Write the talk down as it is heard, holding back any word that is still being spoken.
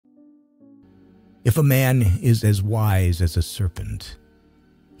If a man is as wise as a serpent,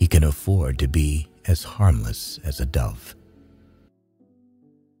 he can afford to be as harmless as a dove.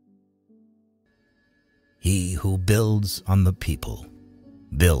 He who builds on the people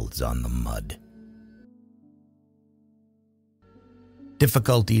builds on the mud.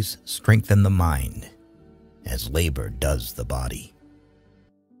 Difficulties strengthen the mind, as labor does the body.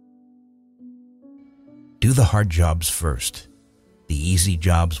 Do the hard jobs first. The easy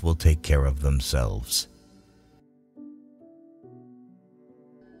jobs will take care of themselves.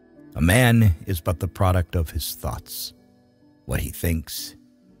 A man is but the product of his thoughts. What he thinks,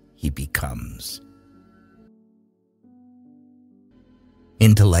 he becomes.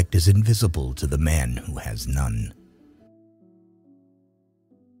 Intellect is invisible to the man who has none.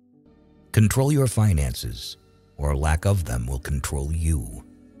 Control your finances, or lack of them will control you.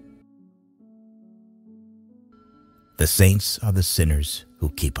 The saints are the sinners who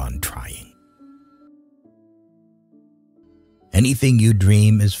keep on trying. Anything you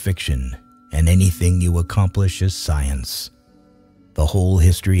dream is fiction, and anything you accomplish is science. The whole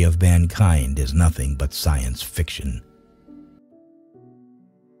history of mankind is nothing but science fiction.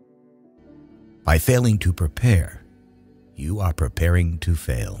 By failing to prepare, you are preparing to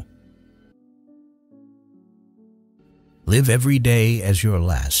fail. Live every day as your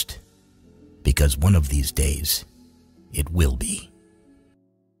last, because one of these days it will be.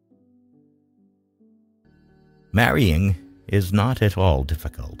 Marrying is not at all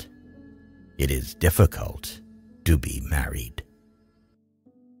difficult. It is difficult to be married.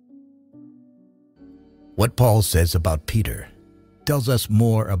 What Paul says about Peter tells us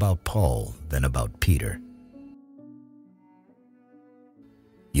more about Paul than about Peter.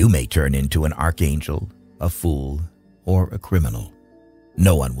 You may turn into an archangel, a fool, or a criminal.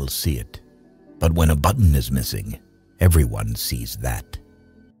 No one will see it. But when a button is missing, everyone sees that.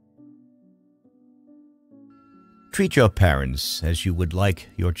 Treat your parents as you would like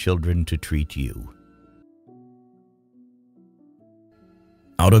your children to treat you.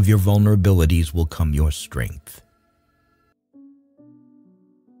 Out of your vulnerabilities will come your strength.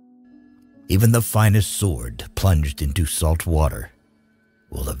 Even the finest sword plunged into salt water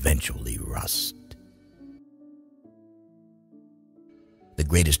will eventually rust. The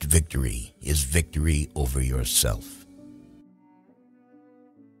greatest victory is victory over yourself.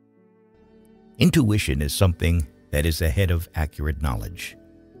 Intuition is something that is ahead of accurate knowledge.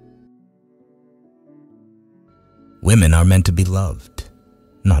 Women are meant to be loved,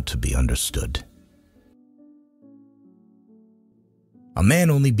 not to be understood. A man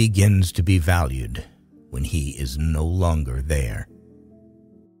only begins to be valued when he is no longer there.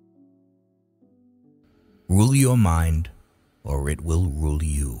 Rule your mind, or it will rule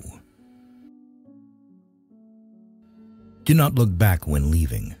you. Do not look back when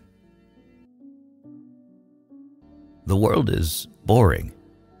leaving. The world is boring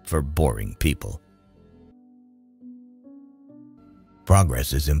for boring people.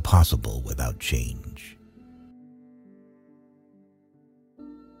 Progress is impossible without change.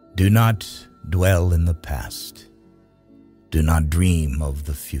 Do not dwell in the past. Do not dream of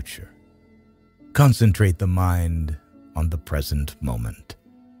the future. Concentrate the mind on the present moment.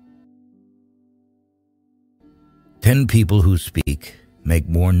 10 people who speak make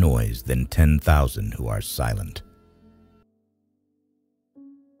more noise than 10,000 who are silent.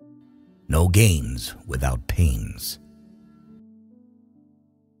 No gains without pains.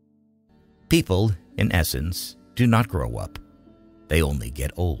 People, in essence, do not grow up. They only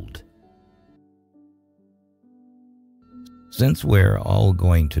get old. Since we're all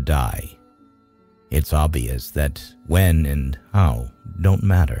going to die, it's obvious that when and how don't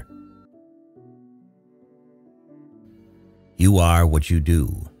matter. You are what you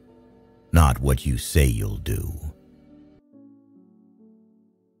do, not what you say you'll do.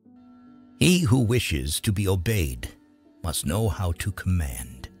 He who wishes to be obeyed must know how to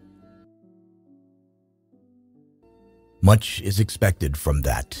command. Much is expected from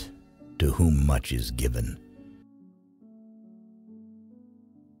that to whom much is given.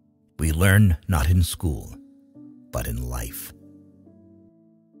 We learn not in school, but in life.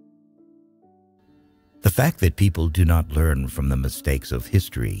 The fact that people do not learn from the mistakes of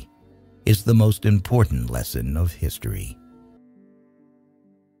history is the most important lesson of history.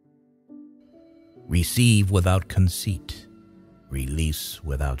 Receive without conceit, release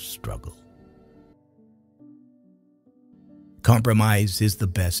without struggle. Compromise is the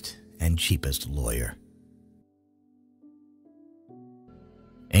best and cheapest lawyer.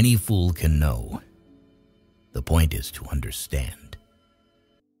 Any fool can know. The point is to understand.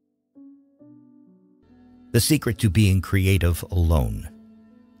 The secret to being creative alone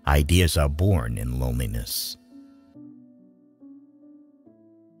Ideas are born in loneliness.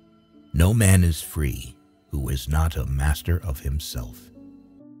 No man is free who is not a master of himself.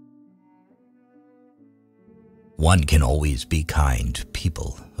 One can always be kind to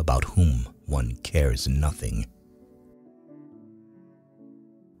people about whom one cares nothing.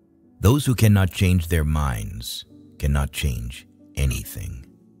 Those who cannot change their minds cannot change anything.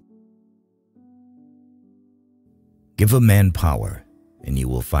 Give a man power, and you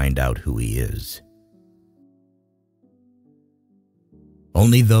will find out who he is.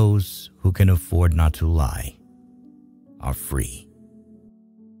 Only those who can afford not to lie are free.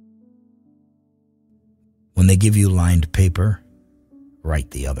 When they give you lined paper,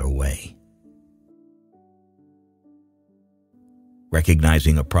 write the other way.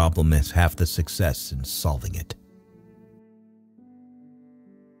 Recognizing a problem is half the success in solving it.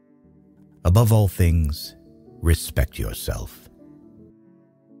 Above all things, respect yourself.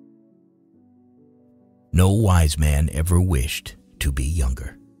 No wise man ever wished to be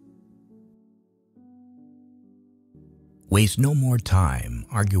younger. Waste no more time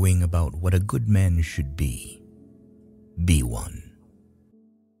arguing about what a good man should be. Be one.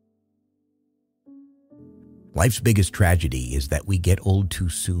 Life's biggest tragedy is that we get old too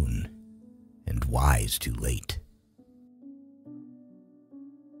soon and wise too late.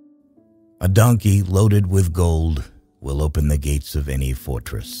 A donkey loaded with gold will open the gates of any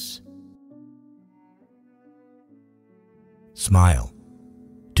fortress. Smile.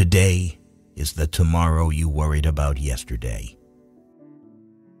 Today is the tomorrow you worried about yesterday.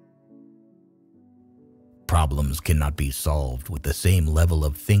 Problems cannot be solved with the same level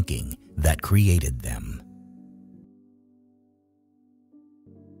of thinking that created them.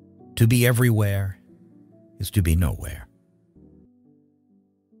 To be everywhere is to be nowhere.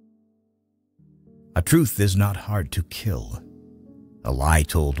 A truth is not hard to kill. A lie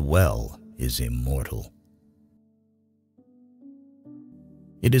told well is immortal.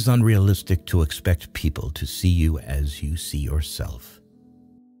 It is unrealistic to expect people to see you as you see yourself.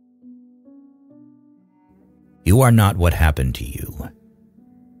 You are not what happened to you.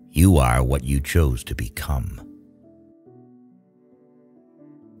 You are what you chose to become.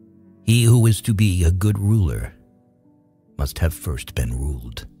 He who is to be a good ruler must have first been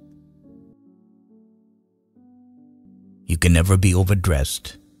ruled. You can never be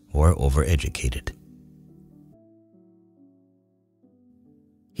overdressed or overeducated.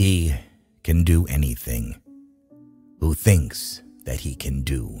 He can do anything who thinks that he can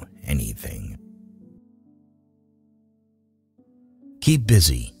do anything. Keep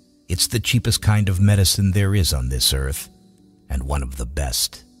busy. It's the cheapest kind of medicine there is on this earth, and one of the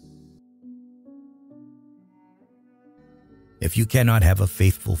best. If you cannot have a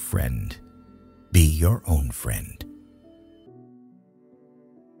faithful friend, be your own friend.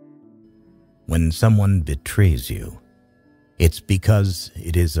 When someone betrays you, it's because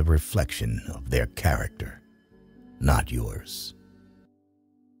it is a reflection of their character, not yours.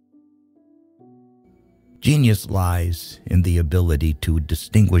 Genius lies in the ability to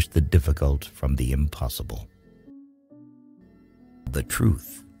distinguish the difficult from the impossible. The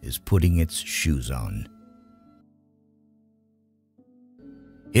truth is putting its shoes on.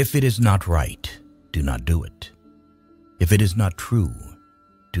 If it is not right, do not do it. If it is not true,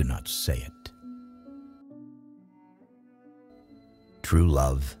 do not say it. True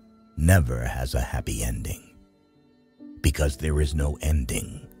love never has a happy ending, because there is no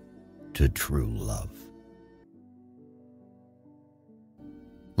ending to true love.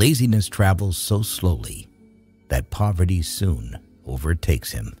 Laziness travels so slowly that poverty soon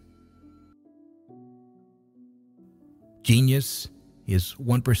overtakes him. Genius is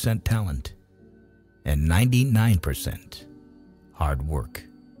 1% talent and 99% hard work.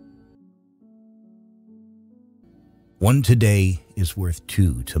 One today is worth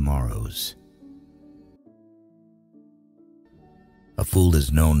 2 tomorrows. A fool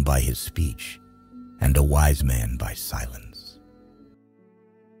is known by his speech, and a wise man by silence.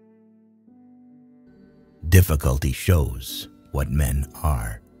 Difficulty shows what men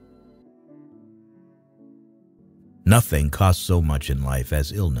are. Nothing costs so much in life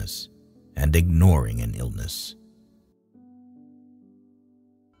as illness and ignoring an illness.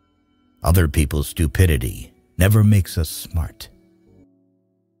 Other people's stupidity never makes us smart.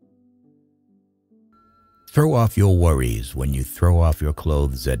 Throw off your worries when you throw off your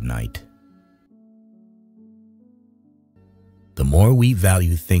clothes at night. The more we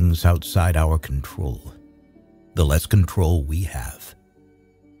value things outside our control, the less control we have.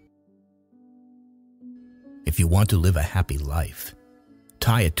 If you want to live a happy life,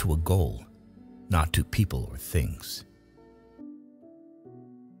 tie it to a goal, not to people or things.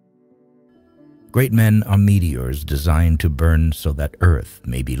 Great men are meteors designed to burn so that Earth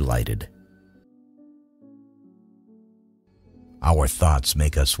may be lighted. Our thoughts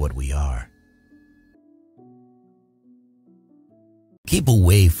make us what we are. Keep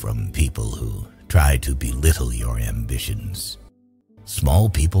away from people who try to belittle your ambitions. Small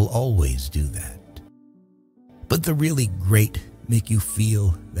people always do that. But the really great make you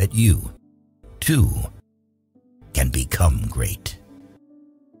feel that you, too, can become great.